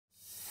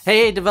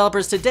Hey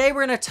developers, today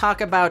we're going to talk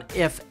about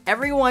if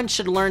everyone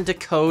should learn to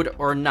code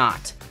or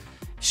not.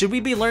 Should we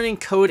be learning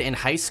code in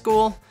high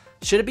school?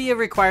 Should it be a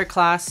required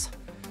class?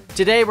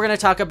 Today we're going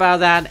to talk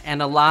about that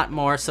and a lot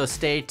more, so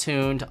stay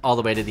tuned all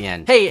the way to the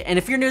end. Hey, and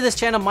if you're new to this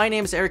channel, my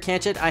name is Erik.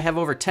 I have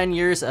over 10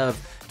 years of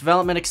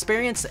development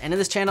experience, and in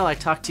this channel I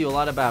talk to you a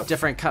lot about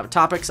different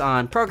topics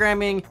on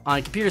programming,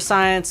 on computer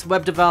science,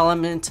 web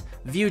development,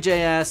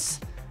 Vue.js,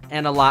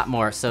 and a lot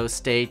more, so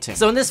stay tuned.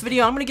 So in this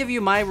video, I'm gonna give you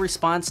my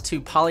response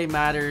to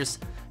PolyMatter's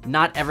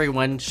 "Not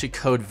Everyone Should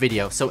Code"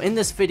 video. So in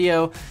this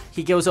video,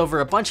 he goes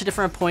over a bunch of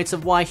different points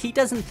of why he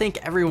doesn't think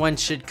everyone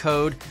should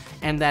code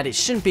and that it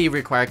shouldn't be a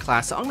required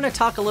class. So I'm gonna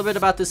talk a little bit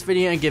about this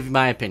video and give you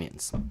my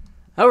opinions.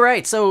 All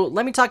right, so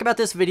let me talk about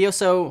this video.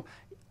 So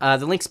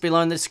the link's below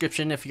in the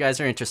description if you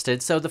guys are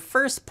interested. So the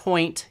first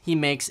point he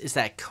makes is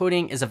that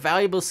coding is a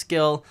valuable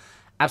skill.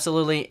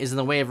 Absolutely. Is in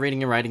the way of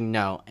reading and writing?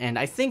 No. And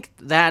I think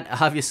that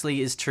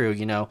obviously is true.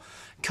 You know,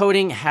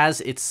 coding has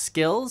its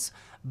skills,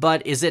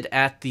 but is it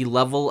at the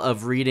level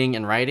of reading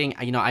and writing?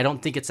 You know, I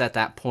don't think it's at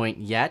that point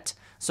yet.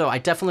 So I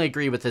definitely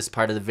agree with this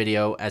part of the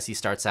video as he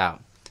starts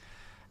out.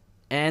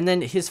 And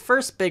then his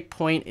first big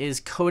point is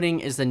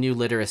coding is the new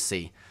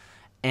literacy.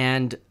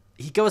 And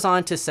he goes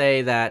on to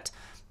say that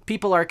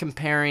people are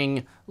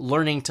comparing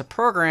learning to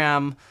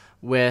program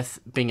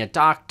with being a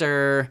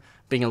doctor,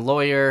 being a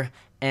lawyer.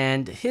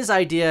 And his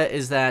idea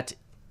is that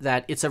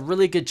it's a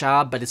really good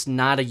job, but it's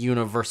not a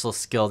universal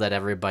skill that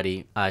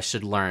everybody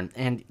should learn.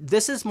 And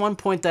this is one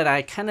point that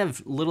I kind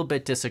of a little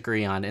bit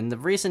disagree on. And the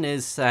reason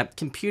is that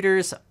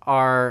computers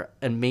are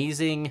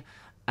amazing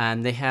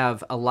and they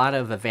have a lot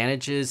of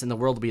advantages in the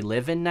world we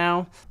live in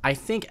now. I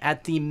think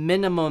at the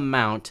minimum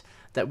amount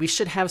that we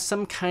should have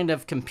some kind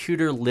of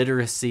computer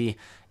literacy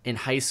in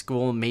high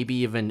school, maybe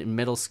even in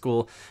middle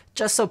school,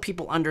 just so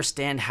people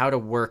understand how to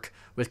work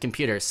with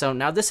computers. So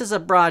now this is a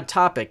broad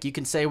topic. You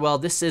can say, well,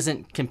 this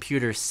isn't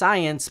computer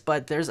science,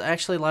 but there's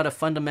actually a lot of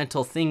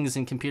fundamental things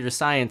in computer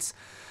science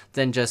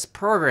than just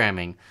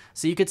programming.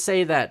 So you could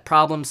say that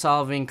problem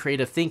solving,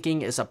 creative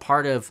thinking is a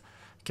part of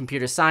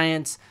computer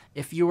science.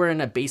 If you were in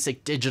a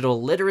basic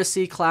digital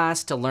literacy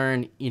class to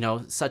learn,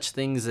 such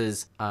things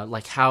as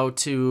like how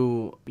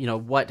to,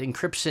 what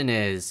encryption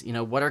is,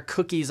 what are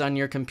cookies on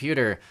your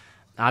computer.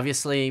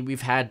 Obviously,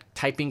 we've had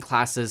typing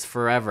classes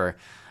forever.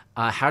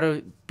 How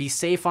to be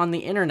safe on the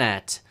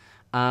internet,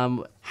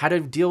 how to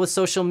deal with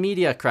social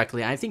media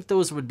correctly. I think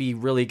those would be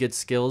really good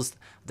skills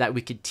that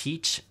we could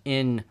teach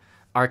in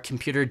our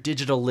computer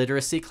digital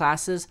literacy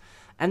classes.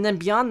 And then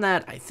beyond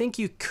that, I think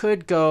you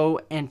could go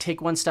and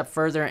take one step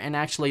further and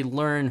actually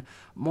learn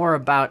more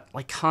about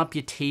like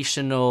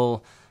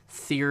computational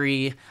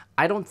theory.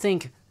 I don't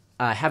think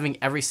having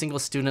every single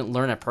student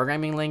learn a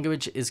programming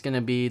language is going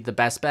to be the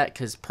best bet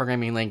because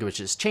programming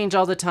languages change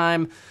all the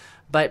time.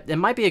 But it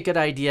might be a good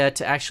idea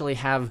to actually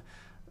have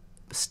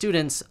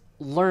students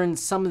learn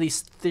some of these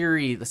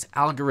theory, these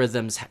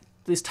algorithms,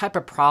 these type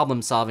of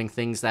problem solving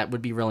things that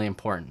would be really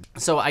important.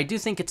 So I do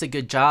think it's a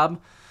good job,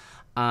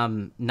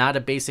 not a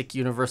basic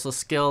universal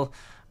skill.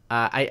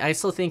 I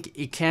still think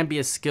it can be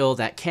a skill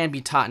that can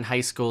be taught in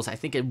high schools. I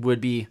think it would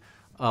be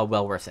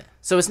well worth it.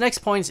 So his next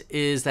point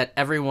is that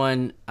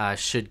everyone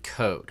should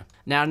code.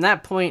 Now, in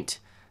that point,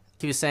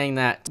 he was saying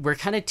that we're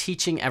kind of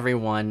teaching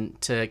everyone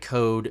to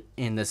code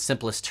in the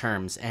simplest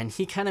terms. And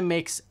he kind of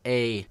makes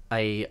a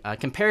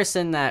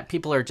comparison that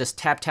people are just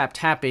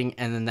tapping,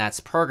 and then that's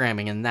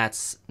programming, and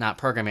that's not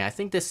programming. I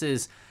think this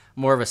is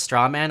more of a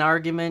straw man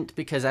argument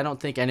because I don't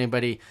think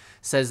anybody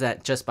says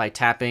that just by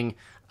tapping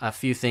a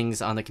few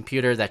things on the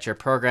computer that you're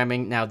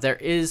programming. Now, there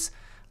is,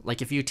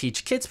 like if you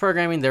teach kids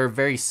programming, there are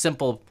very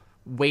simple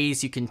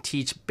ways you can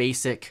teach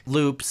basic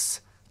loops,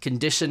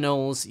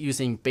 conditionals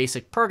using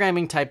basic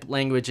programming type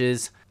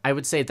languages. I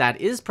would say that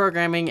is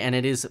programming and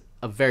it is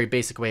a very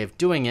basic way of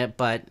doing it,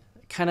 but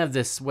kind of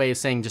this way of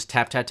saying just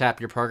tap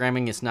your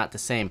programming is not the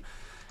same.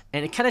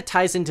 And it kind of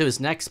ties into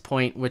his next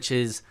point, which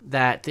is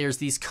that there's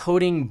these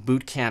coding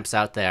boot camps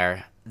out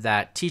there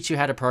that teach you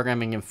how to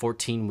programming in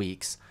 14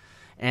 weeks.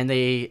 And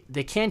they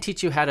can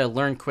teach you how to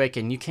learn quick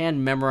and you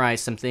can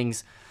memorize some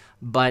things,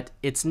 but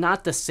it's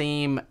not the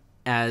same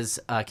as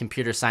a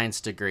computer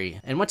science degree.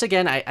 And once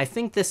again, I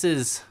think this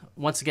is,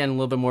 once again, a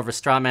little bit more of a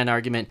straw man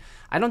argument.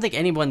 I don't think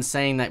anyone's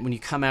saying that when you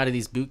come out of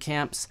these boot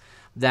camps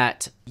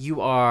that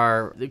you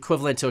are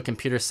equivalent to a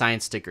computer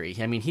science degree.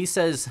 I mean, he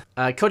says,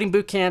 coding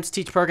boot camps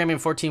teach programming in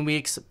 14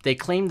 weeks. They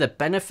claim the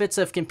benefits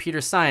of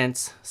computer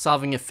science,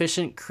 solving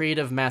efficient,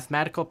 creative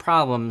mathematical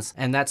problems,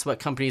 and that's what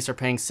companies are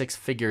paying 6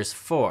 figures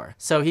for.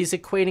 So he's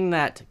equating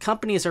that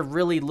companies are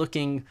really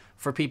looking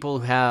for people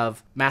who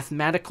have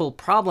mathematical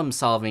problem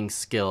solving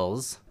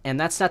skills, and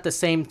that's not the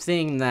same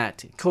thing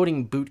that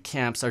coding boot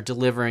camps are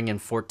delivering in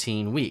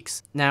 14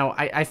 weeks. Now,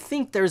 I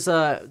think there's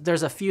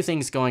a few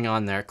things going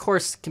on there. Of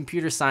course,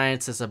 computer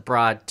science is a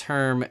broad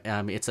term.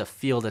 It's a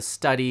field of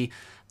study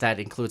that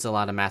includes a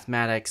lot of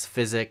mathematics,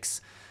 physics,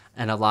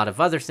 and a lot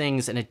of other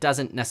things, and it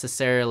doesn't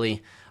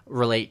necessarily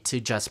relate to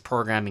just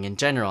programming in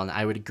general, and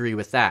I would agree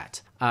with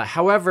that.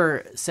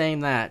 However, saying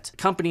that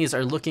companies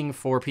are looking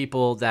for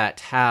people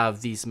that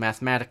have these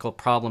mathematical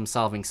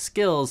problem-solving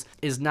skills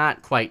is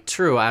not quite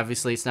true.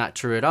 Obviously, it's not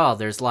true at all.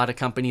 There's a lot of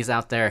companies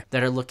out there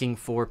that are looking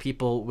for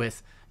people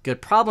with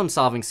good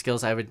problem-solving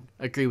skills. I would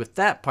agree with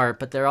that part,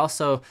 but they're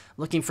also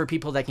looking for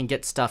people that can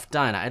get stuff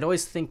done. I'd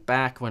always think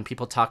back when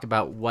people talk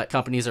about what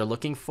companies are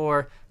looking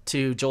for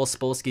to Joel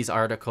Spolsky's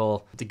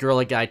article, The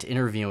Guerrilla Guide to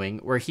Interviewing,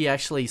 where he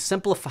actually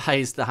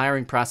simplifies the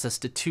hiring process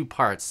to two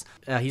parts.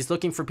 He's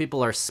looking for people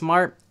who are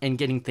smart and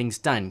getting things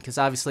done, because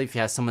obviously if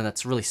you have someone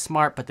that's really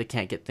smart but they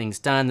can't get things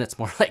done, that's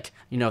more like,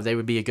 they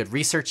would be a good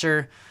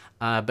researcher.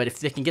 But if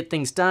they can get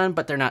things done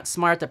but they're not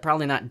smart, they're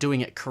probably not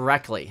doing it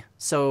correctly.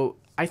 So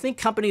I think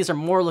companies are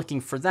more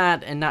looking for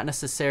that and not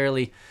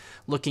necessarily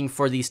looking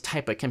for these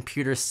type of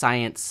computer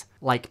science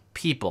like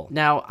people.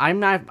 Now, I'm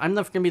not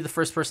going to be the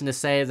first person to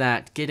say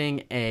that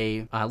getting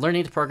a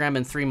learning to program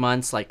in 3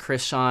 months like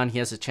Chris Sean, he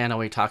has a channel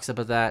where he talks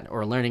about that,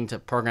 or learning to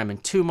program in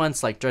 2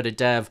 months like Dreaded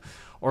Dev,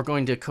 or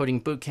going to a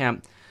coding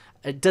bootcamp,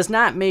 it does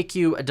not make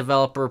you a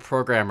developer or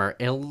programmer.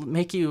 It'll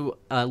make you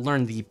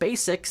learn the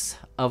basics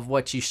of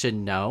what you should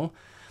know.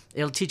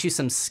 It'll teach you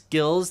some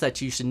skills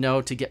that you should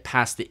know to get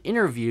past the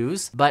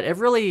interviews, but it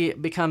really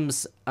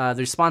becomes the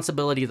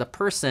responsibility of the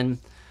person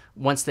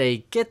once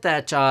they get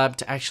that job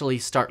to actually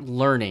start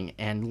learning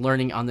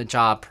on the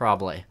job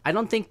probably. I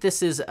don't think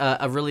this is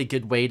a really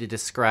good way to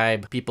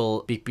describe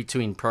people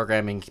between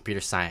programming and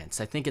computer science.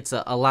 I think it's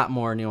a lot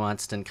more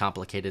nuanced and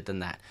complicated than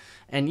that.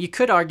 And you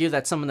could argue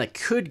that someone that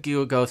could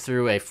go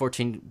through a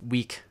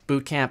 14-week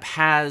boot camp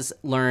has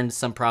learned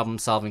some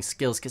problem-solving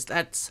skills, because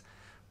that's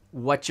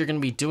what you're going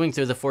to be doing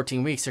through the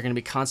 14 weeks. You're going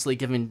to be constantly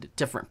given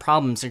different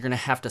problems. You're going to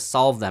have to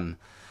solve them.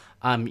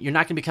 You're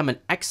not going to become an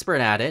expert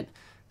at it.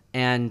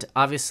 And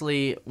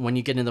obviously, when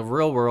you get in the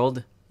real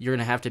world, you're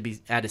going to have to be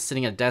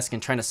sitting at a desk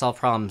and trying to solve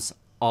problems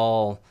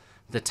all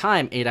the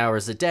time, 8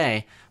 hours a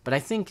day. But I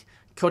think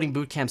coding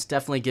boot camps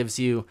definitely gives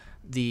you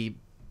the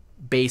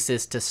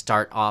basis to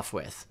start off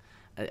with.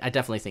 I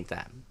definitely think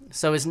that.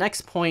 So his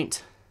next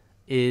point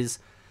is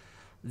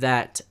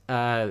that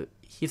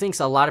he thinks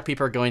a lot of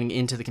people are going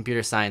into the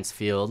computer science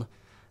field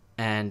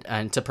and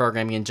to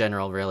programming in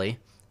general, really,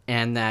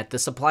 and that the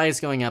supply is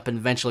going up and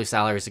eventually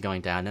salaries are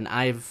going down. And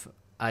I've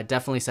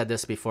definitely said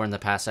this before in the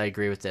past. I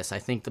agree with this. I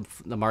think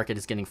the market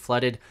is getting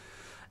flooded.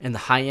 In the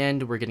high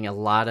end, we're getting a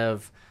lot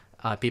of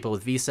people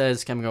with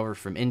visas coming over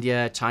from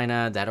India,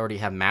 China, that already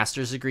have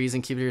master's degrees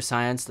in computer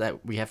science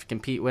that we have to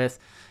compete with.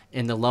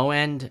 In the low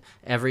end,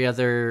 every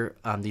other,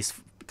 these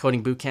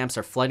coding boot camps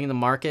are flooding the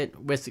market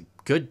with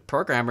good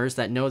programmers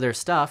that know their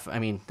stuff. I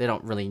mean, they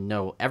don't really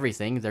know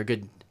everything. They're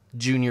good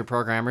junior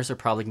programmers who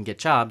probably can get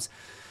jobs.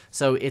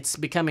 So it's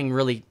becoming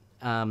really,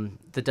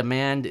 the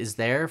demand is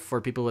there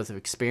for people with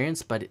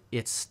experience, but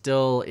it's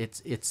still,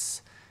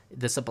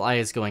 the supply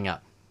is going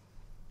up.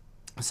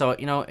 So,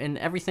 in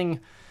everything,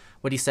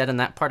 what he said in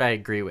that part, I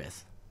agree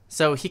with.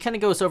 So he kind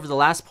of goes over the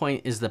last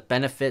point is the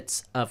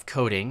benefits of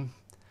coding.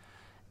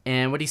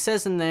 And what he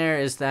says in there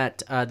is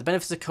that the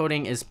benefits of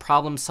coding is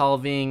problem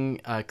solving,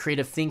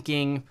 creative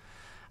thinking,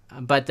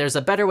 but there's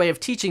a better way of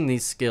teaching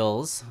these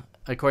skills,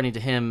 according to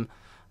him,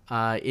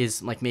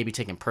 is like maybe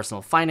taking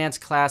personal finance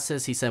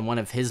classes. He said one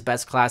of his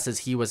best classes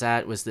he was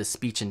at was this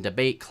speech and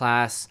debate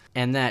class,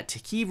 and that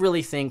he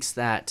really thinks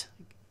that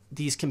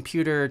these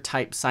computer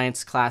type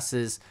science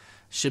classes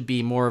should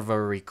be more of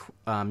a,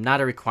 not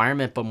a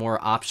requirement, but more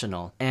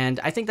optional. And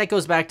I think that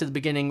goes back to the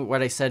beginning,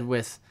 what I said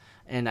with,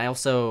 and I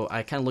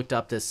kind of looked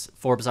up this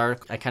Forbes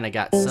article. I kind of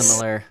got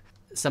similar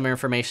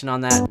information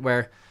on that,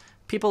 where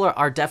people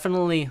are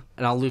definitely,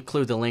 and I'll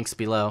include the links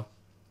below,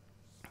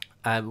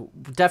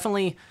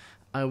 definitely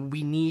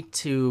we need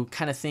to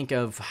kind of think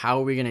of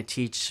how we're going to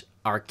teach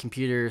our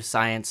computer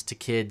science to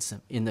kids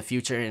in the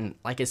future. And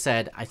like I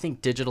said, I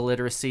think digital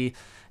literacy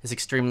is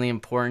extremely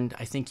important.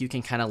 I think you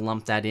can kind of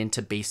lump that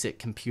into basic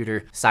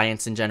computer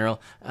science in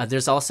general.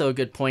 There's also a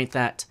good point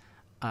that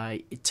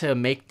to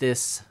make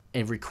this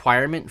a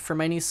requirement for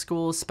many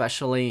schools,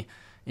 especially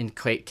in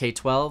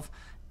K-12,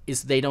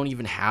 is they don't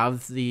even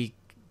have the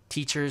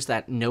teachers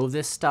that know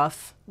this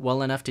stuff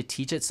well enough to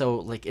teach it. So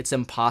like it's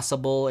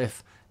impossible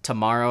if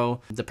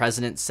tomorrow the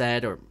president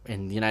said, or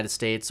in the United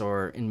States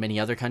or in many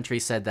other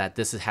countries said that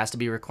this has to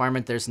be a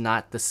requirement. There's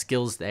not the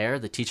skills there,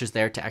 the teachers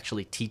there to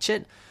actually teach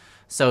it.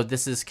 So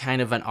this is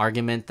kind of an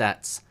argument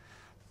that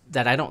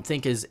I don't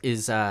think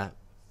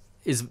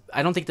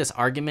I don't think this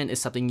argument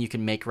is something you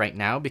can make right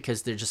now,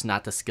 because there's just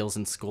not the skills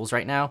in schools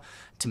right now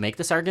to make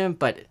this argument.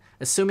 But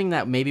assuming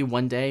that maybe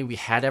one day we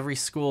had every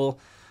school,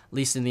 at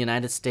least in the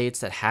United States,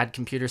 that had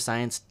computer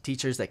science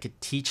teachers that could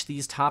teach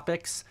these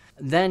topics,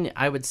 then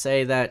I would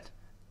say that,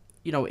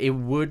 it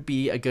would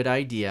be a good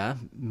idea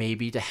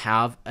maybe to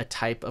have a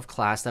type of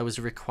class that was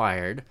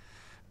required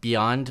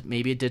beyond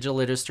maybe a digital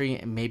literacy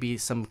and maybe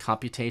some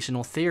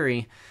computational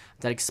theory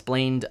that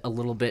explained a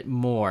little bit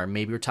more.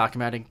 Maybe we're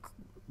talking about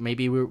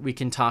we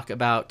can talk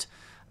about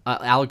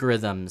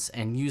algorithms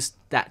and use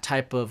that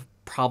type of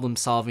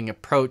problem-solving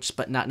approach,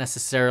 but not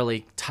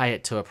necessarily tie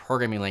it to a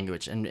programming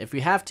language. And if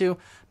we have to,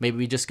 maybe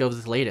we just go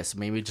with the latest.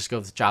 Maybe we just go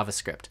with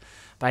JavaScript.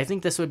 But I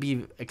think this would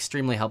be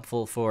extremely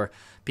helpful for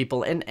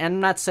people. And I'm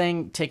not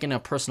saying taking a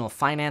personal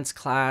finance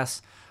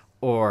class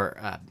or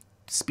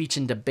speech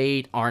and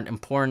debate aren't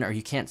important, or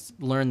you can't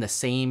learn the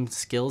same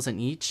skills in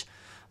each.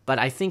 But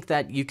I think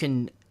that you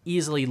can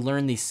easily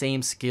learn these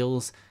same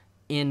skills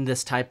in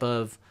this type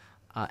of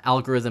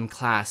algorithm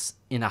class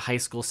in a high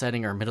school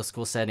setting or middle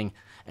school setting,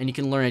 and you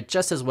can learn it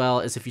just as well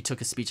as if you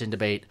took a speech and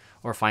debate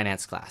or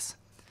finance class.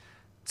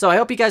 So I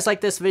hope you guys like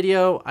this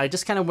video. I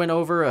just kind of went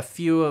over a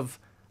few of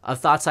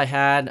thoughts I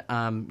had.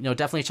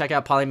 Definitely check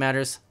out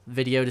PolyMatter's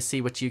video to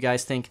see what you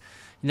guys think.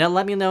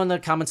 Let me know in the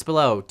comments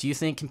below. Do you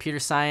think computer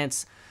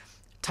science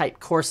type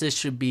courses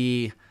should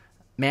be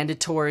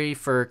mandatory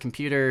for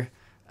computer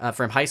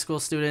from high school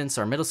students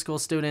or middle school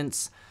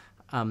students?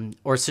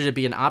 Or should it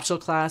be an optional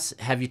class?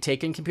 Have you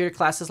taken computer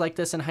classes like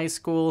this in high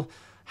school?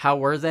 How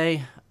were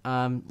they?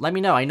 Let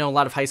me know. I know a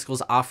lot of high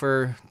schools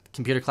offer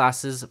computer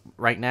classes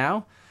right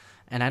now,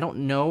 and I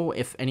don't know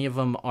if any of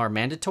them are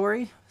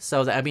mandatory.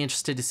 So I'd be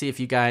interested to see if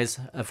you guys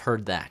have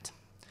heard that.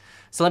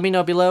 So let me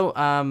know below.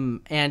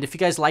 And if you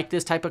guys like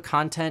this type of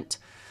content,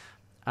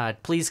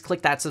 please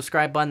click that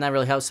subscribe button. That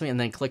really helps me. And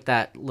then click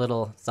that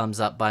little thumbs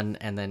up button,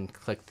 and then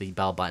click the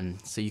bell button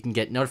so you can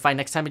get notified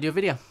next time I do a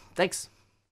video. Thanks.